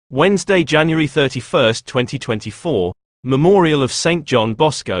Wednesday, January 31st, 2024, Memorial of St. John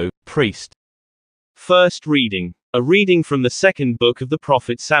Bosco, Priest. First reading. A reading from the second book of the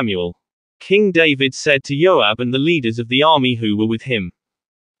prophet Samuel. King David said to Joab and the leaders of the army who were with him,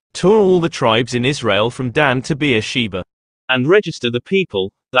 "Tour all the tribes in Israel from Dan to Beersheba, and register the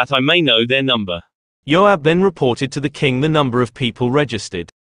people, that I may know their number." Joab then reported to the king the number of people registered.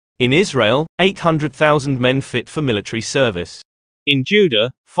 In Israel, 800,000 men fit for military service. In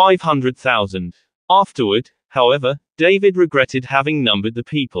Judah, 500,000. Afterward, however, David regretted having numbered the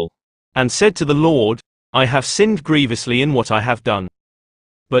people, and said to the Lord, "I have sinned grievously in what I have done.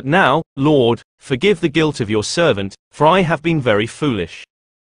 But now, Lord, forgive the guilt of your servant, for I have been very foolish."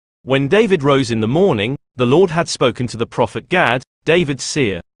 When David rose in the morning, the Lord had spoken to the prophet Gad, David's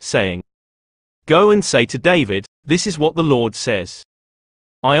seer, saying, "Go and say to David, this is what the Lord says.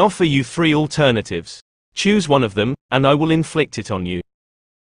 I offer you 3 alternatives. Choose one of them, and I will inflict it on you."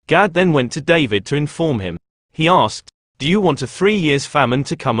 Gad then went to David to inform him. He asked, "Do you want a 3 years famine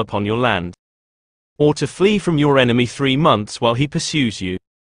to come upon your land? Or to flee from your enemy 3 months while he pursues you?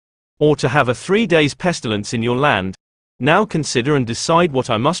 Or to have a 3 days pestilence in your land? Now consider and decide what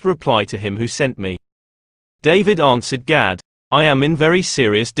I must reply to him who sent me." David answered Gad, "I am in very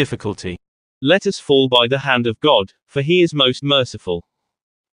serious difficulty. Let us fall by the hand of God, for he is most merciful.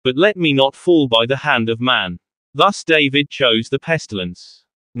 But let me not fall by the hand of man." Thus David chose the pestilence.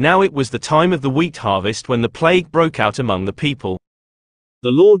 Now it was the time of the wheat harvest when the plague broke out among the people.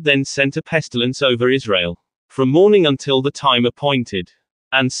 The Lord then sent a pestilence over Israel, from morning until the time appointed.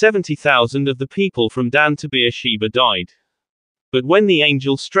 And 70,000 of the people from Dan to Beersheba died. But when the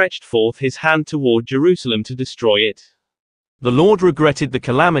angel stretched forth his hand toward Jerusalem to destroy it, the Lord regretted the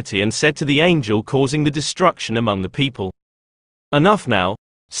calamity and said to the angel causing the destruction among the people, "Enough now,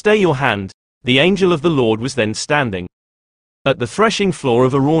 stay your hand." The angel of the Lord was then standing at the threshing floor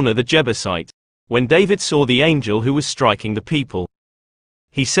of Araunah the Jebusite, when David saw the angel who was striking the people.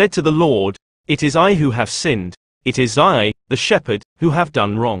 He said to the Lord, "It is I who have sinned, it is I, the shepherd, who have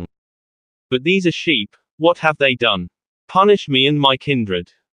done wrong. But these are sheep, what have they done? Punish me and my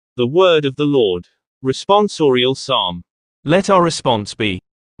kindred." The word of the Lord. Responsorial Psalm. Let our response be,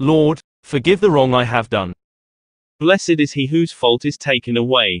 "Lord, forgive the wrong I have done." Blessed is he whose fault is taken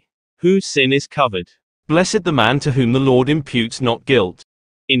away, whose sin is covered. Blessed the man to whom the Lord imputes not guilt,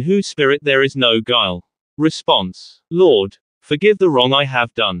 in whose spirit there is no guile. Response. Lord, forgive the wrong I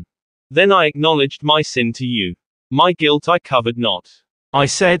have done. Then I acknowledged my sin to you. My guilt I covered not. I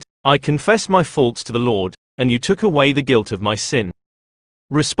said, "I confess my faults to the Lord," and you took away the guilt of my sin.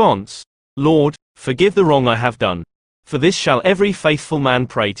 Response. Lord, forgive the wrong I have done. For this shall every faithful man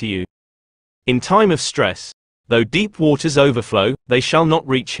pray to you. In time of stress, though deep waters overflow, they shall not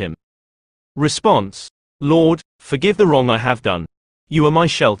reach him. Response. Lord, forgive the wrong I have done. You are my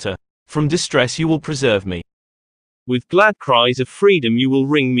shelter. From distress you will preserve me. With glad cries of freedom you will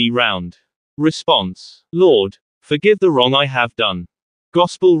ring me round. Response. Lord, forgive the wrong I have done.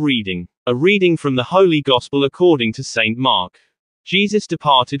 Gospel reading. A reading from the Holy Gospel according to St. Mark. Jesus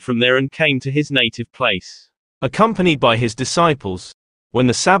departed from there and came to his native place, accompanied by his disciples. When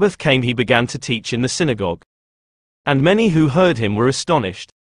the Sabbath came he began to teach in the synagogue. And many who heard him were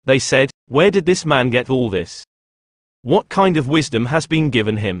astonished. They said, "Where did this man get all this? What kind of wisdom has been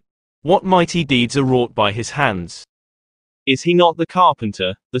given him? What mighty deeds are wrought by his hands? Is he not the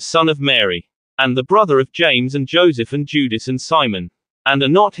carpenter, the son of Mary, and the brother of James and Joseph and Judas and Simon? And are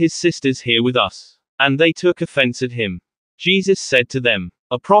not his sisters here with us?" And they took offense at him. Jesus said to them,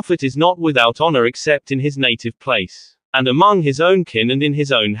 "A prophet is not without honor except in his native place, and among his own kin and in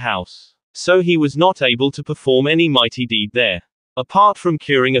his own house." So he was not able to perform any mighty deed there, apart from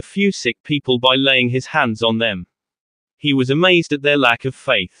curing a few sick people by laying his hands on them. He was amazed at their lack of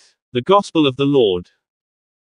faith. The Gospel of the Lord.